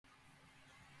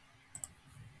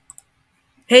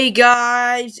Hey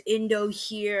guys, Indo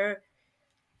here.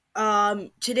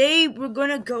 Today we're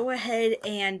gonna go ahead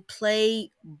and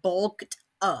play Bulked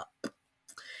Up.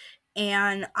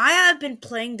 And I have been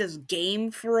playing this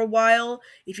game for a while,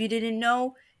 if you didn't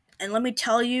know. And let me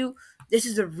tell you, this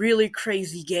is a really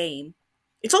crazy game.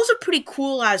 It's also pretty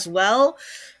cool as well,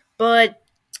 but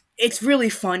it's really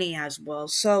funny as well.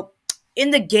 So,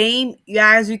 in the game,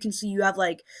 yeah, as you can see, you have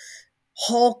like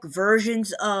Hulk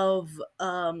versions of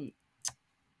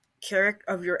character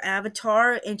of your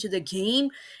avatar into the game,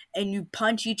 and you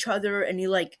punch each other and you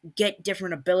like get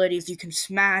different abilities. You can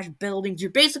smash buildings.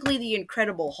 You're basically the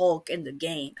Incredible Hulk in the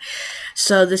game.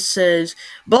 So this says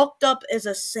Bulked Up is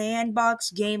a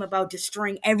sandbox game about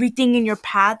destroying everything in your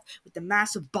path with a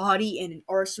massive body and an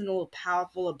arsenal of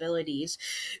powerful abilities.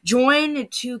 Join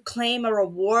to claim a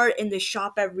reward in the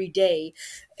shop every day.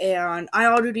 And I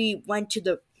already went to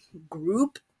the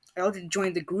group. I already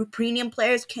joined the group. Premium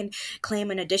players can claim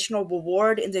an additional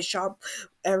reward in the shop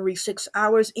every 6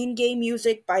 hours. In-game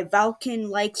music by Valken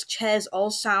Likes Ches.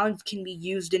 All sounds can be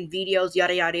used in videos,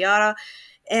 yada yada yada.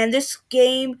 And this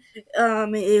game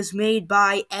is made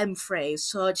by Phrase.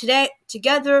 So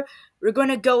together, we're going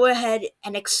to go ahead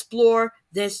and explore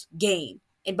this game.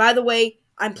 And by the way,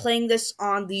 I'm playing this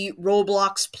on the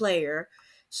Roblox player.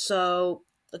 So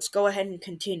let's go ahead and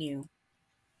continue.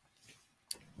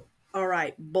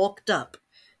 Alright, Bulked Up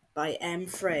by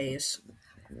Phrase.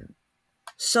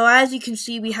 So as you can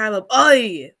see, we have a...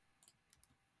 Oh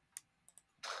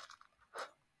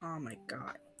my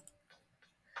god.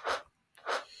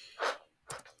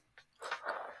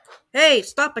 Hey,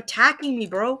 stop attacking me,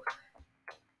 bro.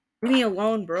 Leave me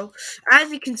alone, bro. As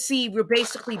you can see, we're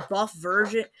basically buff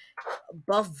version,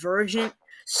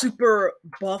 super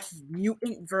buff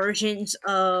mutant versions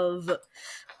of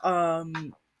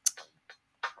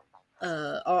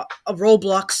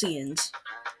Robloxians.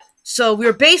 So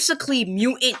we're basically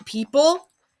mutant people,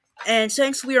 and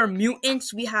since we are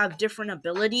mutants, we have different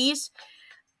abilities,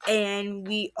 and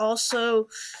we also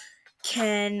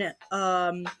can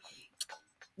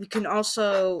we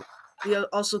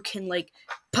also can like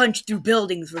punch through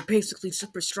buildings. We're basically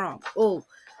super strong. Oh,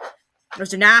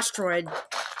 there's an asteroid.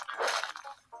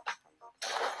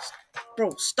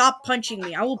 Bro, stop punching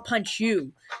me. I will punch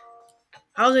you.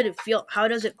 How does it feel? How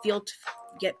does it feel to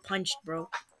get punched, bro?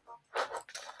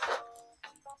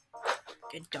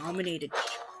 Get dominated.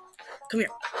 Come here.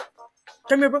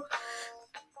 Come here, bro.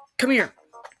 Come here.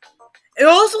 There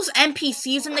are also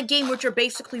NPCs in the game, which are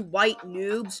basically white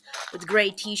noobs with gray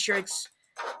t-shirts.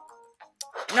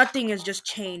 Nothing has just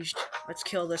changed. Let's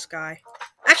kill this guy.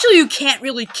 Actually, you can't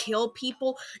really kill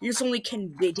people. You just only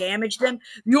can damage them.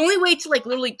 The only way to, like,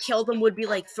 literally kill them would be,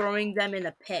 like, throwing them in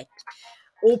a pit.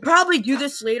 We'll probably do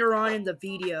this later on in the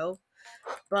video.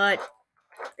 But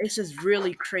this is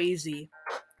really crazy.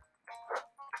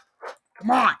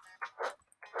 Come on.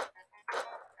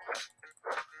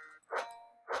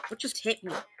 What just hit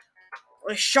me?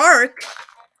 A shark?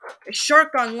 A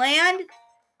shark on land?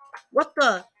 What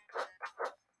the?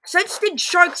 Since did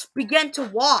sharks begin to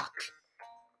walk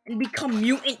and become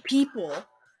mutant people?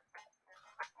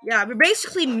 Yeah, we're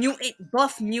basically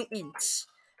buff mutants.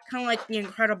 Kind of like the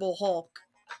Incredible Hulk.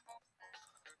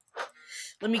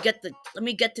 Let me get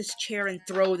this chair and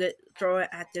throw it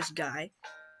at this guy.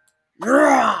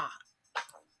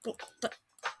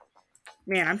 Man,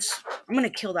 I'm gonna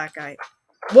kill that guy.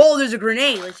 Whoa, there's a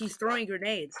grenade. Like, he's throwing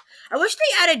grenades. I wish they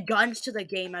added guns to the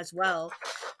game as well.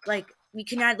 Like, we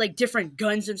can add, like, different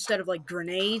guns instead of, like,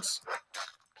 grenades.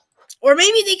 Or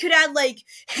maybe they could add, like,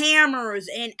 hammers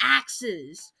and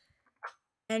axes.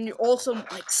 And also,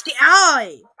 like,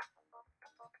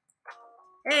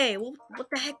 Hey, what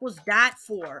the heck was that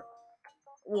for?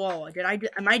 Whoa,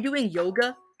 am I doing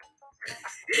yoga?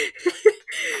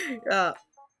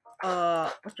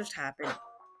 What just happened?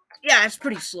 Yeah, it's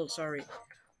pretty slow, sorry.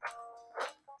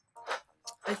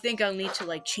 I think I'll need to,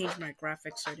 like, change my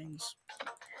graphics settings.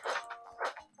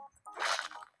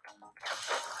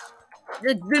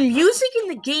 The music in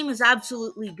the game is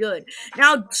absolutely good.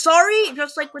 Now, sorry,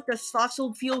 just like with the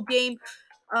fossil fuel game,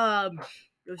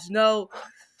 there's no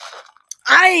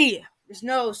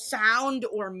sound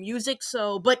or music,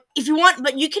 so, but if you want,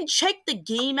 but you can check the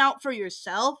game out for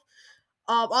yourself.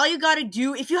 All you gotta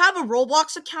do, if you have a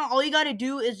Roblox account, all you gotta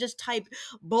do is just type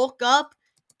Bulk Up,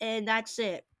 and that's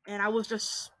it. And I was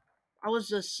just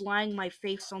lying my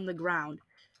face on the ground.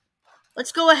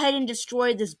 Let's go ahead and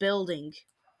destroy this building.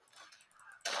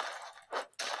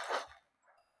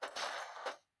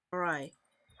 Alright.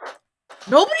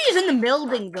 Nobody's in the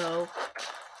building, though.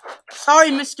 Sorry,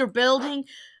 Mr. Building,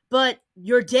 but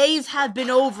your days have been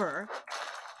over.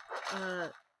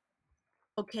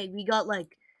 Okay, we got,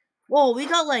 like, Whoa, we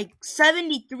got like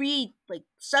 73, like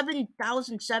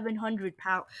 7,700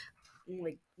 pound,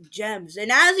 like gems.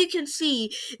 And as you can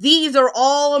see, these are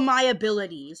all of my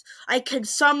abilities. I can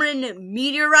summon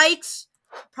meteorites.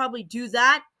 Probably do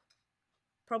that.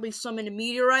 Probably summon a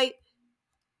meteorite.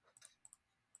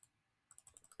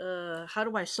 How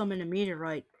do I summon a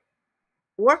meteorite?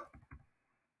 Or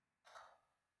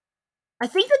I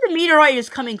think that the meteorite is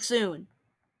coming soon.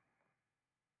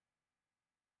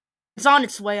 It's on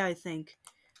its way, I think.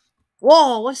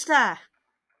 Whoa, what's that?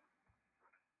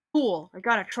 Cool, I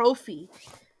got a trophy.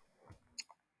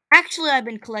 Actually, I've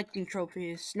been collecting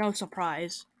trophies. No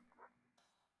surprise.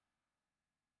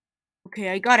 Okay,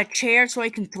 I got a chair so I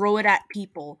can throw it at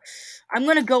people. I'm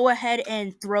gonna go ahead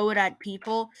and throw it at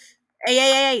people. Hey, hey,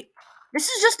 hey, hey. This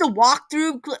is just a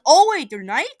walkthrough. Oh, wait, they're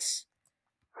knights?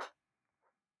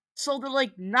 So they're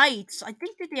like knights. I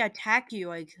think that they attack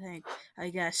you, I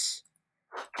guess.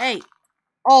 Hey.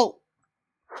 Oh.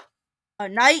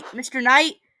 Knight? Mr.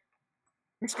 Knight?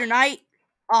 Mr. Knight?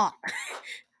 Ah.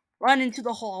 Run into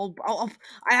the hole.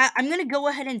 I'm gonna go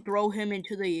ahead and throw him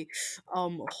into the,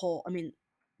 hole. I mean,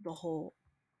 the hole.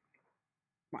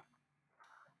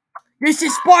 This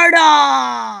is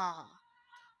Sparta!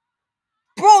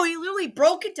 Bro, he literally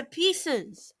broke it to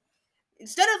pieces.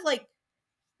 Instead of like,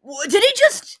 did he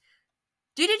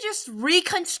just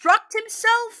reconstruct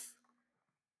himself?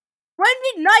 When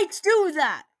did knights do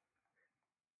that?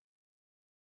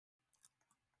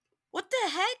 What the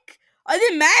heck? Are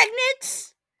they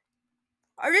magnets?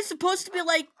 Are they supposed to be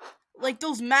like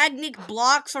those magnet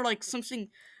blocks or like something?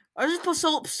 Are they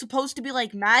supposed to be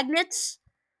like magnets?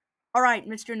 All right,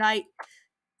 Mr. Knight.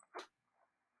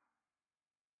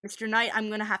 Mr. Knight,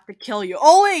 I'm gonna have to kill you.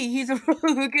 Oh wait,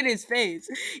 look at his face.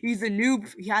 He's a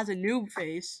noob. He has a noob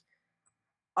face.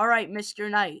 All right, Mr.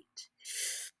 Knight.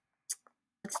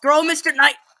 Let's throw Mr.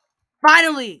 Knight.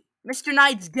 Finally, Mr.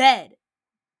 Knight's dead.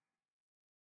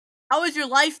 How is your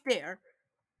life there?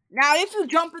 Now, if you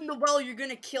jump in the well, you're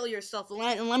gonna kill yourself.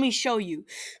 And let me show you.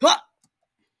 Let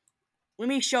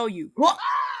me show you.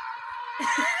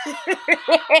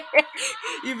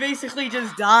 You basically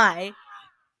just die.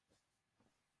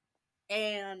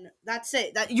 And that's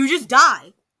it. You just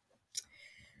die.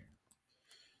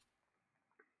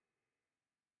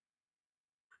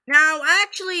 Now, I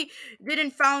actually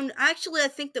didn't found. Actually, I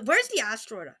think that. Where's the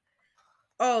asteroid?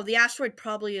 Oh, the asteroid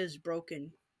probably is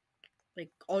broken.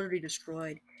 Like, already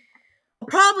destroyed. I'll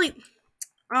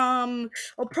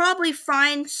probably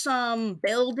find some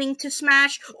building to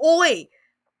smash. Oh, wait.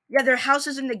 Yeah, there are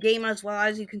houses in the game as well,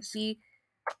 as you can see.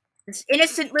 This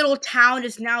innocent little town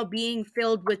is now being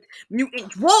filled with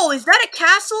mutants. Whoa, is that a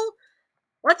castle?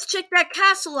 Let's check that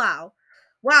castle out.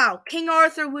 Wow, King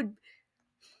Arthur would...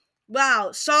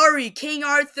 Wow, sorry, King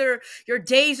Arthur, your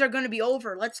days are going to be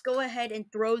over. Let's go ahead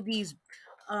and throw these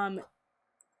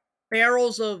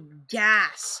barrels of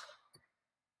gas.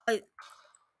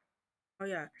 Oh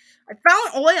yeah,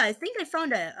 I think I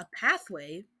found a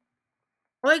pathway.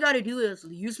 All I gotta do is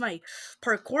use my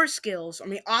parkour skills, or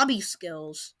my obby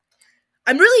skills.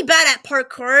 I'm really bad at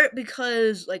parkour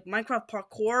because, like, Minecraft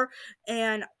parkour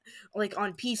and, like,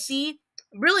 on PC,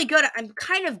 I'm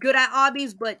kind of good at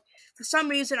obbies, but for some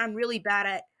reason I'm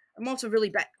also really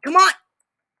bad. Come on!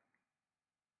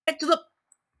 Get to the...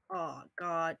 Oh,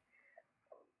 God.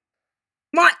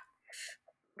 Come on!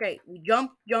 Okay, we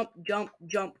jump, jump, jump,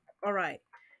 jump. Alright.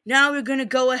 Now we're gonna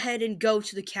go ahead and go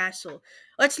to the castle.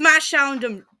 Let's smash down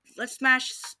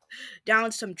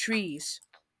some trees.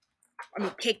 I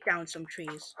mean, take down some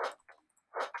trees.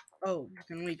 Oh,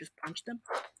 can we just punch them?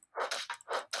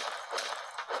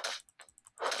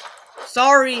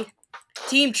 Sorry,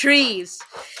 Team Trees.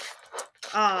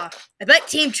 I bet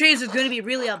Team Trees is gonna be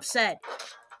really upset.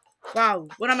 Wow,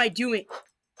 what am I doing?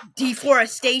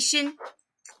 Deforestation?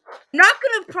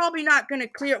 Probably not gonna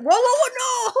clear. Whoa,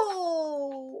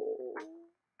 no!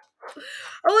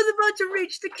 I was about to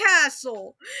reach the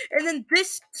castle, and then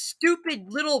this stupid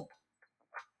little...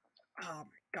 Oh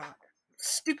my god.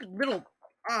 Stupid little...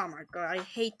 Oh my god, I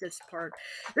hate this part.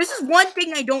 This is one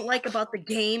thing I don't like about the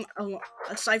game,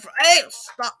 aside from... Hey,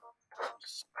 stop!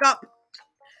 Stop!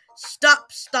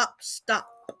 Stop, stop, stop.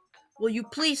 Will you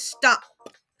please stop?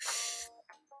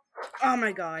 Oh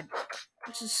my god.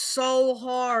 This is so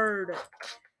hard.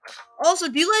 Also,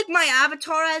 do you like my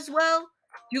avatar as well?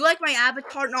 Do you like my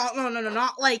avatar? No,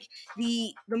 not like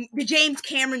the James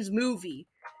Cameron's movie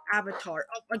Avatar.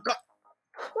 Oh my god.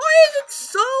 Why is it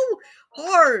so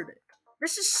hard?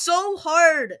 This is so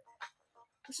hard.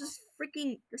 This is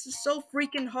so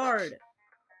freaking hard.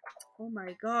 Oh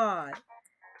my god.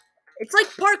 It's like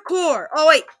parkour. Oh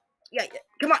wait. Yeah.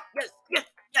 Come on. Yes. Yes.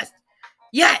 Yes.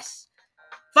 Yes.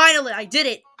 Finally. I did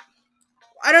it.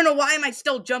 I don't know why am I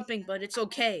still jumping, but it's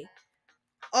okay.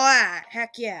 Ah,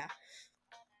 heck yeah.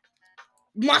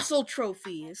 Muscle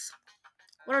trophies.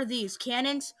 What are these?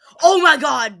 Cannons? Oh my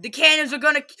god! The cannons are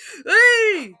gonna...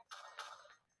 Hey!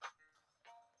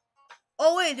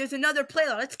 Oh wait, there's another player.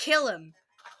 Let's kill him.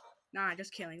 Nah,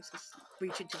 just kidding. Let's just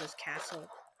reach into this castle.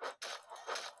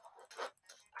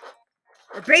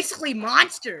 They're basically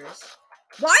monsters.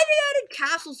 Why they added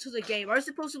castles to the game? Are they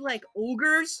supposed to be like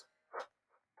ogres?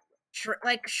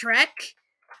 Like Shrek?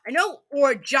 I know,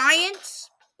 or giants?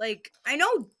 Like, I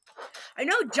know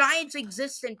giants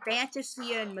exist in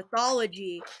fantasy and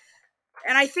mythology,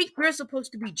 and I think we're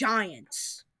supposed to be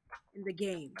giants in the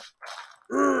game.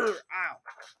 Ow.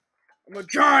 I'm a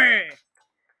giant!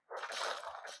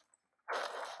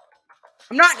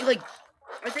 I'm not, like,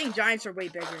 I think giants are way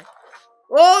bigger.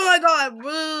 Oh my god,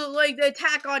 like the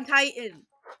Attack on Titan.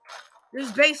 This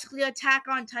is basically Attack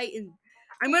on Titan.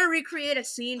 I'm gonna recreate a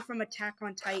scene from Attack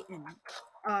on Titan.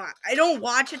 I don't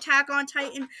watch Attack on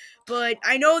Titan, but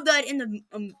I know that in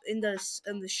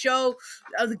the show,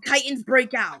 the Titans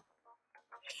break out.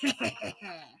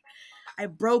 I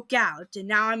broke out, and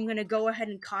now I'm gonna go ahead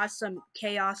and cause some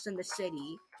chaos in the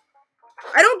city.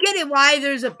 I don't get it why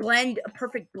there's a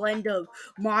perfect blend of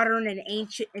modern and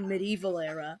ancient and medieval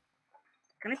era.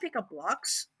 Can I pick up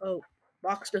blocks? Oh,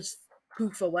 blocks just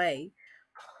poof away.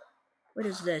 What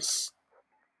is this?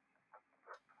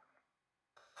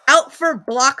 Out for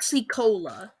Bloxy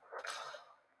Cola.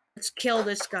 Let's kill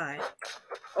this guy.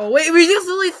 Oh wait, we just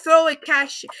literally throw a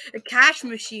cash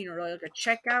machine or like a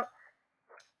checkout.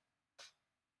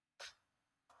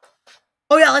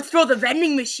 Oh yeah, let's throw the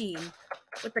vending machine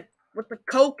with the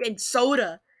Coke and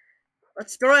soda.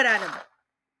 Let's throw it at him.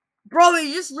 Bro,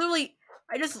 he just literally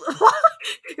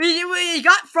he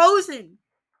got frozen.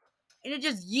 And it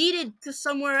just yeeted to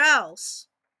somewhere else.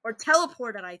 Or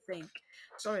teleported, I think.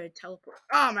 Sorry, teleport.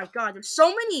 Oh my god, there's so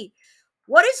many.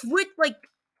 What is with, like,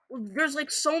 there's, like,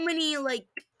 so many, like,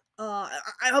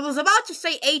 I was about to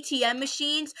say ATM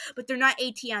machines, but they're not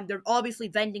ATM. They're obviously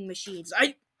vending machines.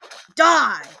 I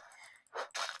die.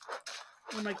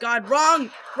 Oh my god, wrong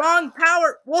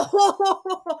power.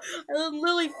 Whoa, I'm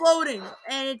literally floating.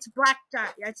 And it's black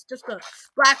dot. It's just a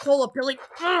black hole ability.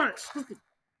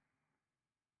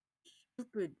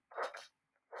 Stupid.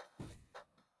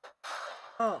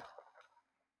 Oh.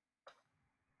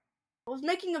 I was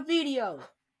making a video.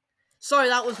 Sorry,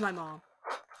 that was my mom.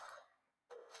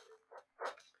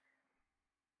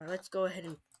 Let's go ahead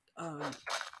and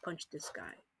punch this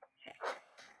guy.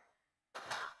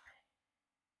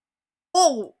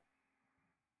 Oh!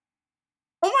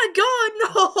 Oh my god,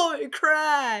 no! It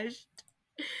crashed!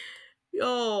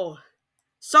 Yo.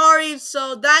 Sorry,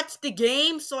 so that's the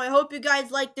game. So I hope you guys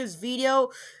like this video.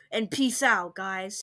 And peace out, guys.